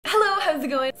how's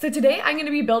it going? So today I'm going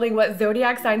to be building what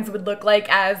zodiac signs would look like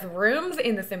as rooms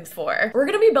in The Sims 4. We're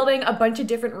going to be building a bunch of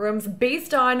different rooms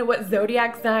based on what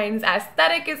zodiac signs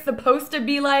aesthetic is supposed to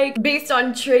be like, based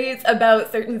on traits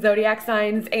about certain zodiac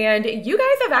signs, and you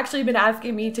guys have actually been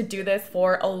asking me to do this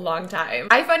for a long time.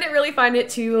 I find it really fun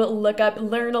to look up,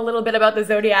 learn a little bit about the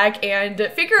zodiac, and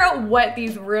figure out what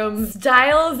these room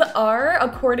styles are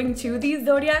according to these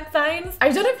zodiac signs.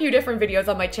 I've done a few different videos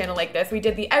on my channel like this. We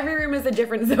did the every room is a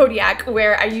different zodiac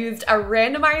where I used a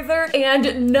randomizer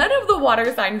and none of the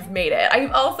water signs made it.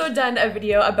 I've also done a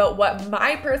video about what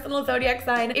my personal zodiac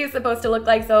sign is supposed to look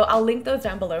like, so I'll link those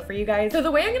down below for you guys. So the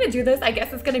way I'm gonna do this, I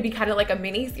guess it's gonna be kind of like a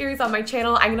mini series on my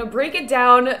channel. I'm gonna break it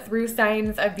down through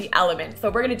signs of the elements. So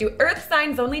we're gonna do earth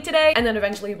signs only today, and then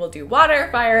eventually we'll do water,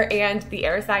 fire, and the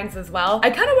air signs as well. I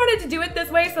kind of wanted to do it this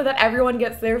way so that everyone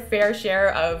gets their fair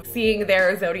share of seeing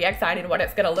their zodiac sign and what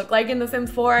it's gonna look like in The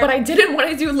Sims 4, but I didn't want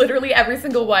to do literally every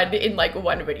single one in like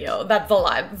one video. That's a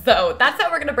lot. So that's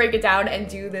how we're gonna break it down and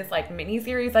do this like mini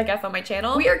series, I guess, on my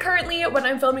channel. We are currently, when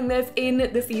I'm filming this, in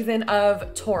the season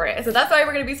of Taurus. So that's why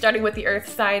we're gonna be starting with the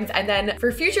earth signs, and then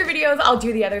for future videos, I'll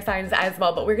do the other signs as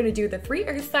well, but we're gonna do the 3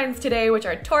 earth signs today, which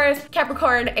are Taurus,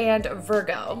 Capricorn, and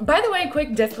Virgo. By the way,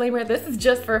 quick disclaimer, this is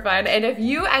just for fun, and if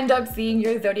you end up seeing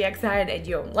your zodiac sign and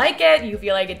you don't like it, you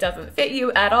feel like it doesn't fit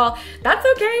you at all, that's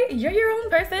okay. You're your own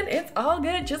person. It's all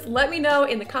good. Just let me know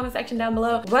in the comment section down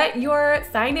below what your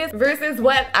sign is versus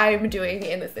what I'm doing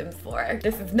in The Sims 4.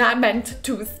 This is not meant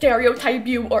to stereotype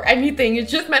you or anything.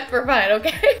 It's just meant for fun,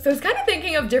 okay? So I was kind of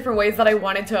thinking of different ways that I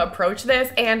wanted to approach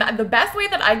this, and the best way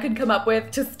that I could come up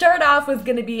with to start off was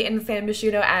going to be in San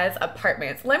Myshuno as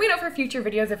apartments. Let me know for future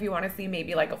videos if you want to see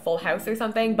maybe like a full house or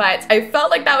something, but I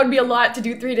felt like that would be a lot to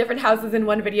do 3 different houses in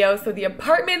one video, so the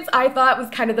apartments I thought was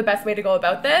kind of the best way to go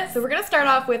about this. So we're gonna start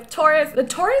off with Taurus. The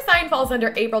Taurus sign falls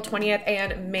under April 20th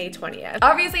and May 20th.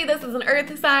 Obviously this is an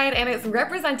earth sign and it's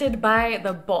represented by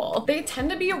the bull. They tend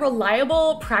to be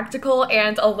reliable, practical,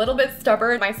 and a little bit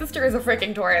stubborn. My sister is a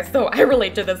freaking Taurus, so I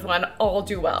relate to this one all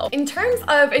too well. In terms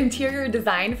of interior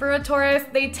design for a Taurus,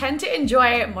 they tend to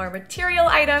enjoy more material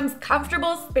items,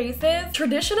 comfortable spaces,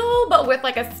 traditional but with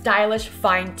like a stylish,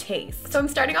 fine taste. So I'm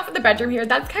starting off with the bedroom here.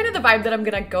 That's kind of the vibe that I'm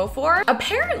gonna go for.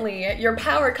 Apparently your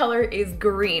power color is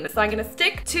green, so I'm gonna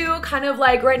stick to kind of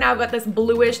like, right now I've got this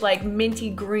bluish like minty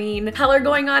green color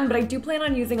going on, but I do plan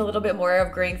on using a little bit more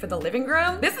of green for the living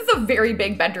room. This is a very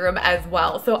big bedroom as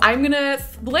well, so I'm gonna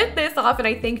split this off and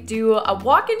I think do a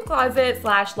walk-in closet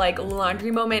slash like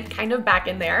laundry moment kind of back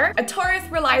in there. A Taurus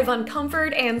relies on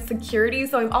comfort and security,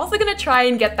 so I'm also gonna try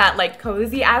and get that like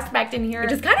cozy aspect in here,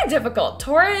 which is kind of difficult.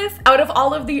 Taurus, out of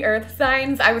all of the earth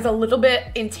signs, I was a little bit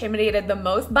intimidated the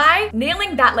most by.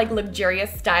 Nailing that like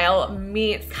luxurious style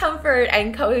meets comfort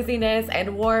and coziness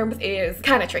and warmth is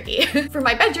kind of tricky. For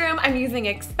my bedroom, I'm using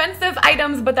expensive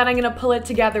items, but then I'm gonna pull it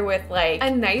together with like a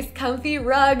nice comfy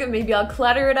rug. Maybe I'll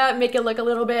clutter it up, make it look a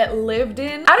little bit lived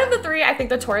in. Out of the 3, I think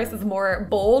the Taurus is more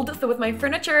bold, so with my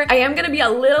furniture, I am gonna be a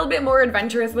little bit more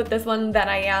adventurous with this one than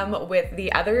I am with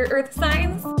the other earth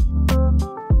signs.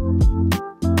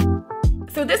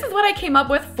 So this is what I came up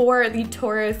with for the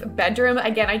Taurus bedroom.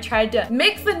 Again, I tried to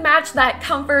mix and match that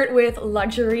comfort with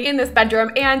luxury in this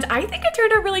bedroom, and I think it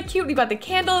turned out really cute. We've got the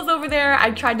candles over there.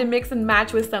 I tried to mix and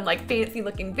match with some like fancy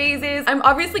looking vases. I'm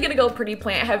obviously gonna go pretty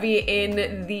plant heavy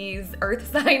in these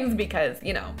earth signs because,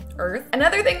 you know, earth.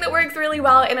 Another thing that works really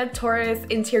well in a Taurus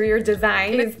interior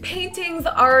design is paintings,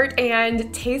 art,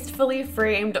 and tastefully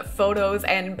framed photos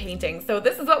and paintings. So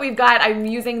this is what we've got. I'm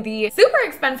using the super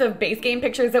expensive base game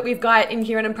pictures that we've got in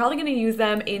here, and I'm probably gonna use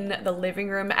them in the living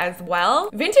room as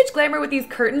well. Vintage glamour with these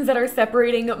curtains that are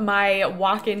separating my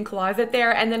walk-in closet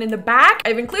there, and then in the back,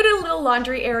 I've included a little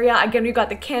laundry area. Again, we've got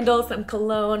the candles, some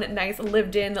cologne, nice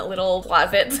lived-in little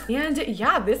closet. And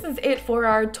yeah, this is it for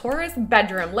our Taurus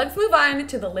bedroom. Let's move on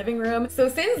to the living room. So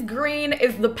since green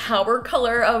is the power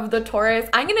color of the Taurus,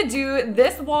 I'm gonna do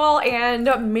this wall and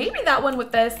maybe that one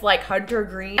with this like hunter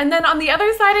green. And then on the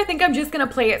other side, I think I'm just gonna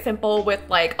play it simple with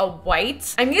like a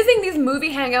white. I'm using these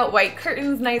movie hangout white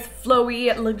curtains, nice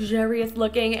flowy, luxurious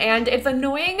looking, and it's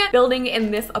annoying building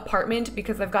in this apartment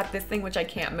because I've got this thing which I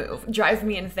can't move. Drives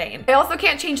me insane. I also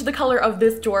can't change the color of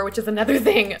this door, which is another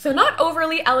thing. So not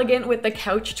overly elegant with the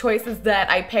couch choices that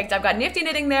I picked. I've got nifty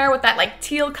knitting there with that like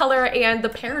teal color and the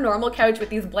paranormal couch with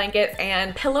these blankets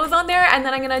and pillows on there, and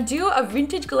then I'm gonna do a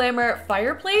vintage glamour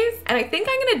fireplace, and I think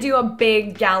I'm gonna do a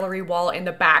big gallery wall in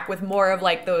the back with more of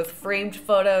like those framed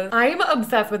photos. I'm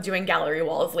obsessed with doing gallery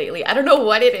walls lately. I don't know know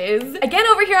what it is. Again,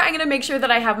 over here, I'm gonna make sure that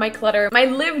I have my clutter, my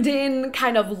lived in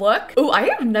kind of look. Oh, I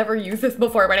have never used this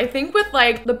before, but I think with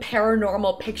like the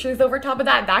paranormal pictures over top of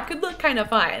that, that could look kind of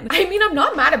fun. I mean, I'm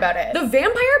not mad about it. The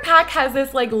vampire pack has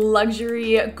this like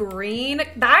luxury green.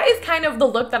 That is kind of the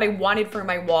look that I wanted for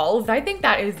my walls. I think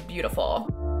that is beautiful.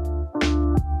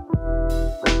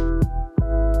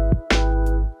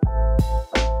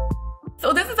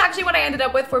 So this is actually what I ended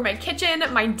up with for my kitchen,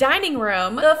 my dining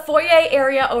room, the foyer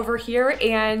area over here,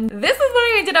 and this is what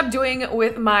I ended up doing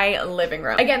with my living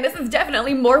room. Again, this is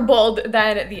definitely more bold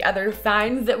than the other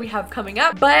signs that we have coming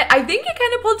up, but I think it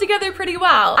kind of pulled together pretty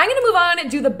well. I'm gonna move on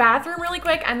and do the bathroom really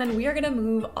quick, and then we are gonna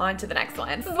move on to the next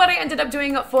one. This is what I ended up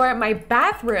doing for my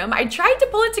bathroom. I tried to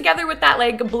pull it together with that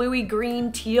like bluey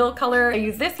green teal color. I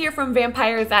used this here from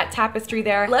Vampires, that tapestry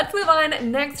there. Let's move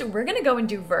on. Next, we're gonna go and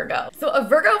do Virgo. So a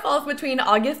Virgo falls between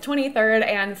August 23rd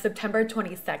and September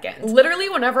 22nd. Literally,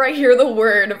 whenever I hear the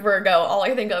word Virgo, all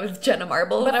I think of is Jenna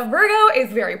Marbles. But a Virgo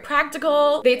is very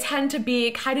practical. They tend to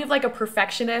be kind of like a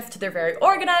perfectionist. They're very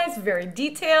organized, very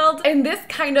detailed. And this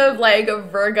kind of like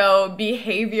Virgo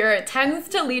behavior tends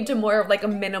to lead to more of like a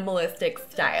minimalistic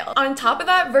style. On top of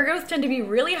that, Virgos tend to be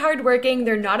really hardworking.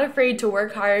 They're not afraid to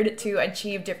work hard to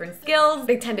achieve different skills.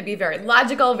 They tend to be very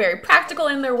logical, very practical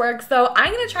in their work. So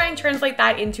I'm gonna try and translate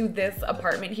that into this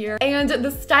apartment here. And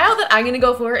the style that I'm gonna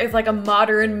go for is like a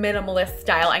modern minimalist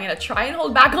style. I'm gonna try and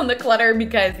hold back on the clutter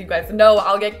because you guys know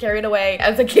I'll get carried away.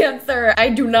 As a Cancer, I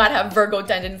do not have Virgo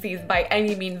tendencies by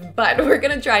any means, but we're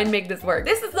gonna try and make this work.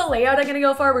 This is the layout I'm gonna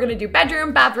go for. We're gonna do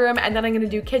bedroom, bathroom, and then I'm gonna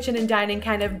do kitchen and dining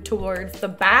kind of towards the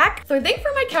back. So I think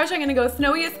for my couch, I'm gonna go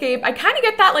Snowy Escape. I kind of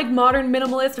get that like modern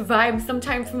minimalist vibe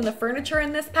sometimes from the furniture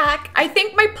in this pack. I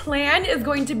think my plan is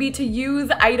going to be to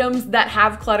use items that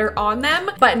have clutter on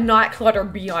them, but not clutter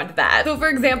beyond that. So for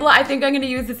example, I think I'm gonna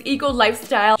use this eco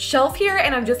lifestyle shelf here,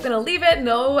 and I'm just gonna leave it,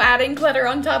 no adding clutter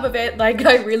on top of it like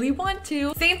I really want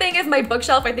to. Same thing as my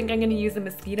bookshelf. I think I'm gonna use a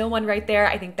mosquito one right there.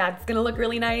 I think that's gonna look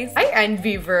really nice. I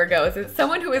envy Virgos. It's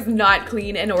someone who is not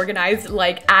clean and organized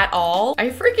like at all. I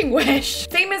freaking wish.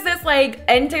 Same as this like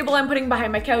end table I'm putting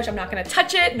behind my couch. I'm not gonna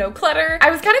touch it, no clutter.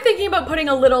 I was kind of thinking about putting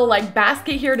a little like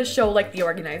basket here to show like the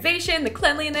organization, the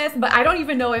cleanliness, but I don't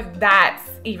even know if that's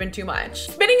even too much.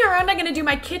 Spinning around, I'm gonna do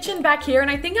my kitchen back here, and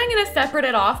I think I'm gonna separate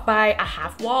it off by a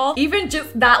half wall. Even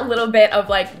just that little bit of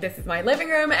like, this is my living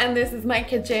room and this is my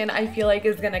kitchen, I feel like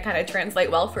is gonna kind of translate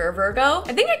well for a Virgo.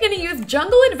 I think I'm gonna use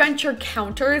Jungle Adventure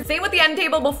counters. Same with the end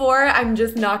table before, I'm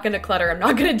just not gonna clutter. I'm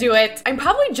not gonna do it. I'm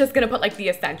probably just gonna put like the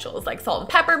essentials, like salt and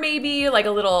pepper maybe, like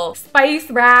a little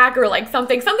spice rack or like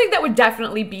something that would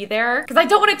definitely be there, because I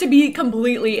don't want it to be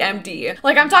completely empty.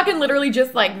 Like I'm talking literally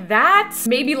just like that,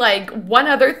 maybe like one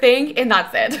other thing, and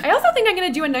that's it. I also think I'm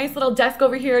gonna do a nice little desk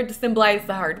over here to symbolize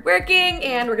the hardworking,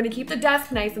 and we're gonna keep the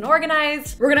desk nice and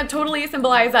organized. We're gonna totally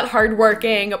symbolize that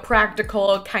hardworking,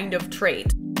 practical kind of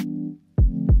trait.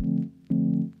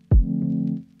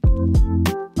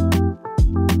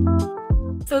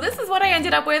 So this is what I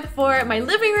ended up with for my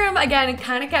living room. Again,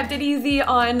 kind of kept it easy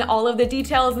on all of the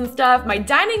details and stuff. My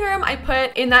dining room, I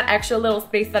put in that extra little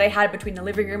space that I had between the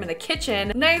living room and the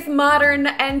kitchen. Nice modern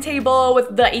end table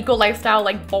with the eco lifestyle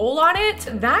like bowl on it.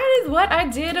 That is what I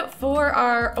did for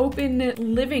our open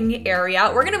living area.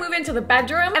 We're gonna move into the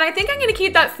bedroom, and I think I'm gonna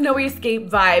keep that Snowy Escape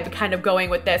vibe kind of going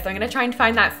with this. I'm gonna try and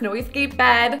find that Snowy Escape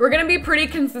bed. We're gonna be pretty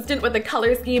consistent with the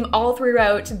color scheme all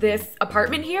throughout this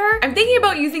apartment here. I'm thinking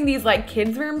about using these like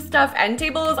kids room stuff end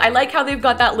tables. I like how they've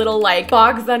got that little like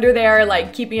box under there,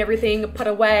 like keeping everything put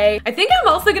away. I think I'm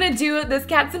also gonna do this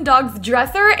cats and dogs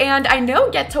dresser, and I know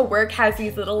Get to Work has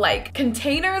these little like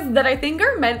containers that I think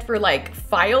are meant for like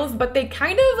files, but they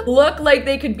kind of look like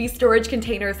they could be storage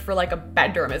containers for like a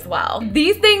bedroom as well.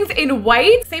 These things in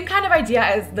white, same kind of idea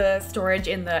as the storage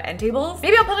in the end tables.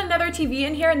 Maybe I'll put another TV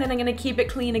in here, and then I'm gonna keep it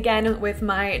clean again with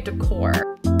my decor.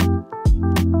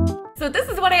 So this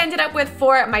is what I ended up with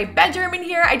for my bedroom in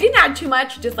here. I didn't add too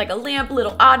much, just like a lamp,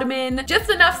 little ottoman, just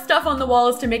enough stuff on the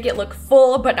walls to make it look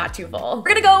full, but not too full.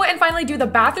 We're gonna go and finally do the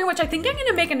bathroom, which I think I'm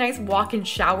gonna make a nice walk-in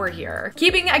shower here.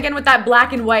 Keeping, again, with that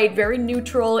black and white, very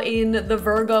neutral in the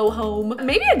Virgo home.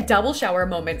 Maybe a double shower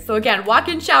moment. So again,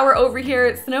 walk-in shower over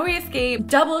here, Snowy Escape,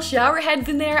 double shower heads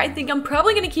in there. I think I'm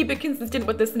probably gonna keep it consistent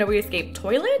with the Snowy Escape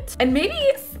toilet, and maybe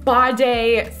spa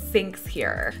day sinks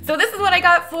here. So this is what I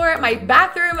got for my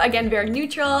bathroom. Again, very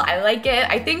neutral. I like it.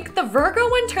 I think the Virgo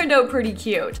one turned out pretty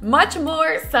cute. Much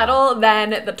more subtle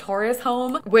than the Taurus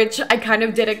home, which I kind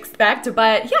of did expect,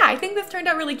 but yeah, I think this turned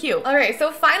out really cute. All right,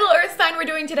 so final earth sign we're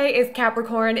doing today is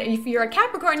Capricorn. If you're a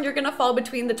Capricorn, you're gonna fall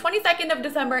between the 22nd of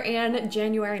December and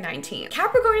January 19th.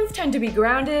 Capricorns tend to be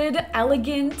grounded,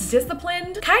 elegant,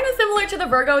 disciplined, kind of similar to the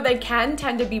Virgo. They can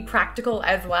tend to be practical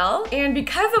as well. And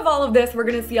because of all of this, we're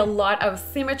gonna see a lot of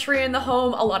symmetry in the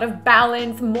home, a lot of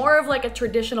balance, more of like a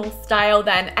traditional style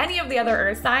than any of the other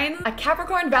earth signs. A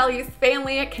Capricorn values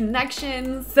family,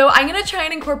 connections. So I'm gonna try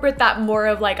and incorporate that more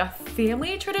of like a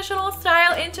family traditional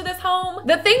style into this home.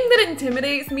 The thing that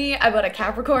intimidates me about a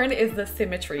Capricorn is the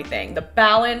symmetry thing, the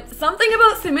balance. Something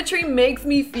about symmetry makes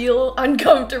me feel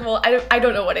uncomfortable. I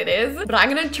don't know what it is, but I'm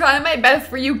gonna try my best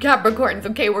for you Capricorns,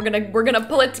 okay? We're gonna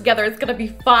pull it together. It's gonna be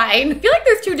fine. I feel like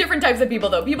there's two different types of people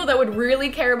though. People that would really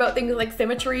care about things like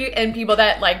symmetry and people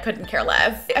that like couldn't care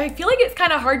less. I feel like it's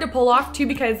kind of hard to pull off too,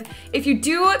 because if you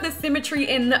do the symmetry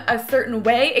in a certain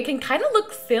way, it can kind of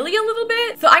look silly a little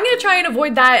bit. So I'm gonna try and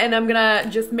avoid that, and I'm gonna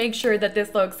just make sure that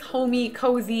this looks homey,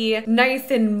 cozy,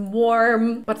 nice and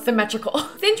warm, but symmetrical.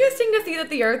 It's interesting to see that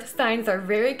the earth signs are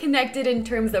very connected in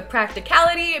terms of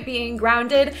practicality, being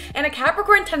grounded, and a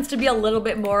Capricorn tends to be a little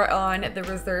bit more on the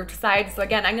reserved side. So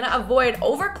again, I'm gonna avoid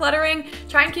over cluttering,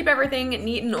 try and keep everything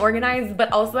neat and organized,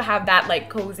 but also have that like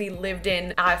cozy lived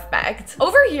in aspect.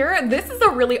 Over here, this is a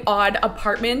really odd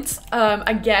apartment.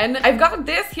 Again, I've got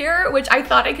this here, which I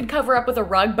thought I could cover up with a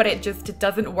rug, but it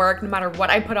doesn't work no matter what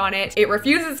I put on it. It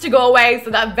refuses to go away,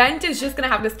 so that vent is just gonna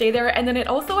have to stay there. And then it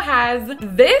also has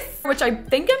this, which I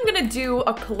think I'm gonna do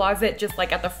a closet just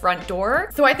like at the front door.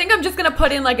 So I think I'm just gonna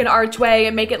put in like an archway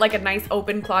and make it like a nice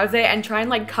open closet and try and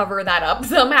like cover that up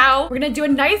somehow. We're gonna do a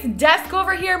nice desk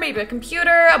over here, maybe a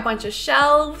computer, a bunch of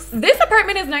shelves. This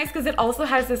apartment is nice because it also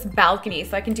has this balcony,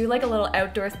 so I can do like a little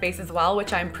outdoor space as well,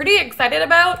 which I'm pretty excited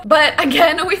about. But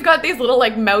again, we've got these little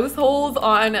like mouse holes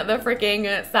on the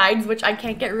freaking sides, which I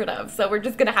can't get rid of. So we're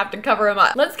just gonna have to cover them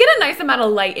up. Let's get a nice amount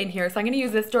of light in here. So I'm gonna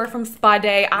use this door from Spa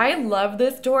Day. I love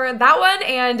this door. That one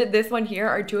and this one here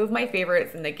are two of my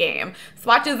favorites in the game.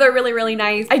 Swatches are really, really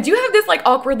nice. I do have this like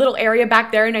awkward little area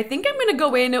back there, and I think I'm gonna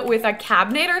go in with a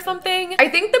cabinet or something. I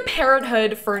think the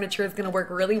parenthood furniture is gonna work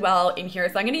really well in here.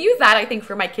 So I'm gonna use that, I think,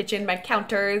 for my kitchen, my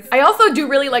counters. I also do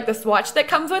really like the swatch that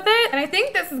comes with it. And I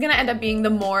think this is gonna end up being the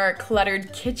more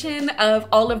cluttered kitchen of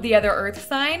all of the other earth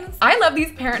signs. I love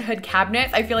these parenthood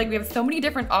cabinets. I feel like we have so many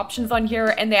different options on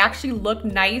here, and they actually look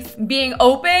nice being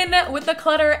open with the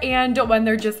clutter and when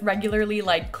they're just regularly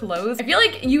like closed. I feel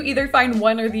like you either find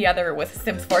one or the other with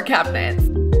Sims 4 cabinets.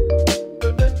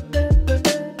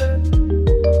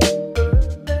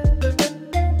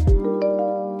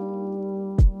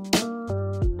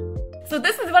 So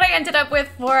this is what I ended up with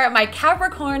for my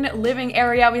Capricorn living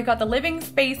area. We've got the living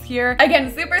space here.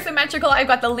 Again, super symmetrical. I've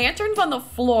got the lanterns on the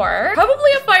floor.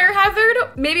 Probably a fire hazard.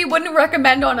 Maybe wouldn't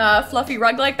recommend on a fluffy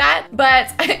rug like that,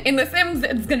 but in The Sims,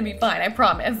 it's gonna be fine, I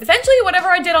promise. Essentially, whatever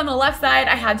I did on the left side,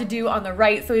 I had to do on the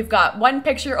right. So we've got one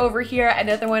picture over here,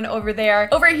 another one over there.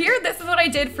 Over here, this is what I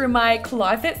did for my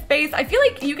closet space. I feel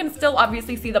like you can still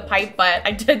obviously see the pipe, but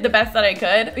I did the best that I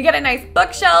could. We got a nice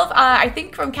bookshelf, I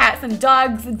think from Cats and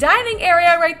Dogs. Dining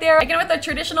area right there. Again, with a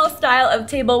traditional style of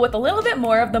table with a little bit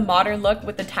more of the modern look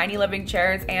with the tiny living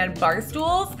chairs and bar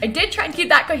stools. I did try and keep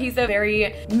that cohesive,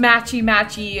 very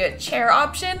matchy chair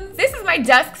options. This is my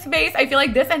desk space. I feel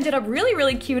like this ended up really,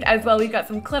 really cute as well. We've got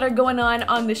some clutter going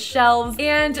on the shelves.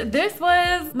 And this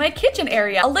was my kitchen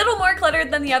area. A little more cluttered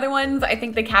than the other ones. I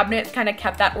think the cabinets kind of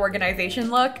kept that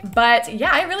organization look. But yeah,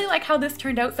 I really like how this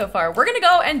turned out so far. We're gonna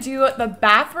go and do the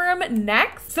bathroom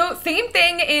next. So same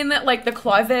thing in like the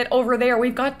closet over there.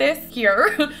 We've got this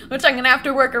here, which I'm gonna have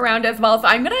to work around as well. So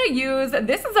I'm gonna use,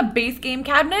 this is a base game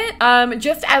cabinet,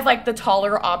 just as like the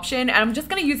taller option. And I'm just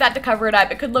gonna use that to cover it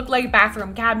up. It could look like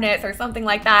bathroom cabinets or something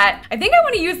like that. I think I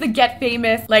wanna use the Get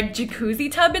Famous like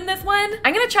jacuzzi tub in this one.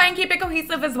 I'm gonna try and keep it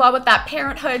cohesive as well with that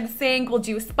parenthood sink. We'll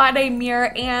do Spa Day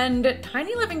mirror and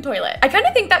tiny living toilet. I kind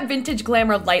of think that vintage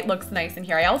glamour light looks nice in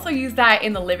here. I also use that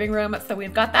in the living room. So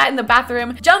we've got that in the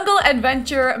bathroom. Jungle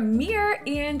adventure mirror,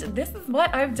 and this is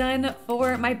what I've done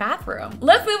for my bathroom.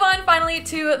 Let's move on finally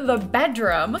to the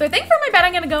bedroom. So I think for my bed,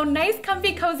 I'm gonna go nice,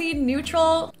 comfy, cozy,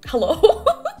 neutral. Hello?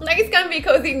 Nice, comfy,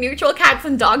 cozy, neutral cats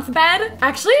and dogs bed.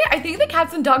 Actually, I think the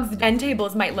cats and dogs end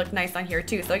tables might look nice on here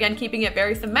too. So again, keeping it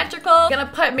very symmetrical. Gonna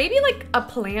put maybe like a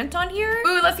plant on here.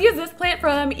 Ooh, let's use this plant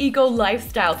from Eco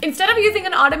Lifestyle. Instead of using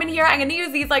an ottoman here, I'm gonna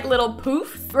use these like little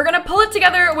poofs. We're gonna pull it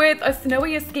together with a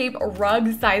Snowy Escape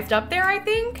rug sized up there, I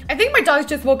think. I think my dogs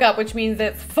just woke up, which means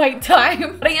it's fight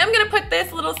time. But I am gonna put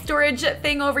this little storage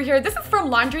thing over here. This is from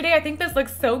Laundry Day. I think this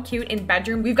looks so cute in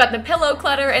bedroom. We've got the pillow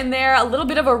clutter in there, a little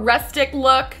bit of a rustic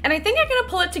look. And I think I'm gonna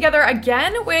pull it together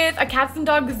again with a cats and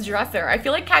dogs dresser. I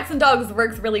feel like cats and dogs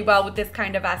works really well with this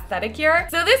kind of aesthetic here.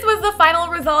 So this was the final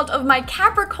result of my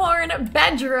Capricorn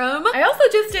bedroom. I also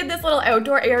just did this little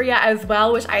outdoor area as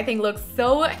well, which I think looks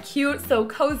so cute, so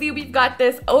cozy. We've got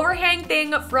this overhang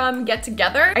thing from Get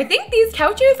Together. I think these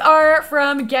couches are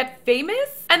from Get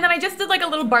Famous. And then I just did like a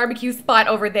little barbecue spot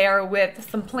over there with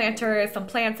some planters, some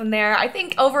plants in there. I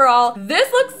think overall, this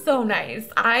looks so nice.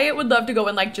 I would love to go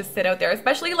and like just sit out there,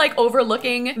 especially like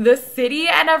overlooking the city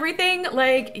and everything.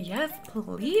 Like, yes,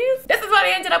 please. This is what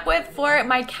I ended up with for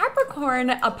my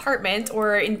Capricorn apartment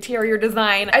or interior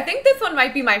design. I think this one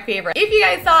might be my favorite. If you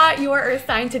guys saw your Earth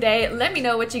sign today, let me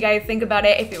know what you guys think about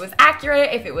it. If it was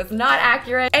accurate, if it was not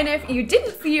accurate. And if you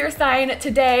didn't see your sign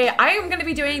today, I am gonna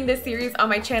be doing this series on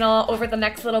my channel over the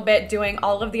next little bit, doing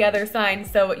all of the other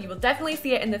signs, so you will definitely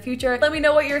see it in the future. Let me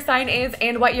know what your sign is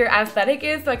and what your aesthetic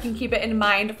is so I can keep it in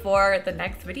mind for the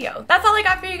next video. That's all I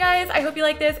got for you guys. I hope you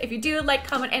like this. If you do, like,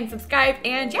 comment, and subscribe.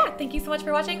 And yeah, thank you so much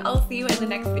for watching. I'll see you in the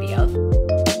next video.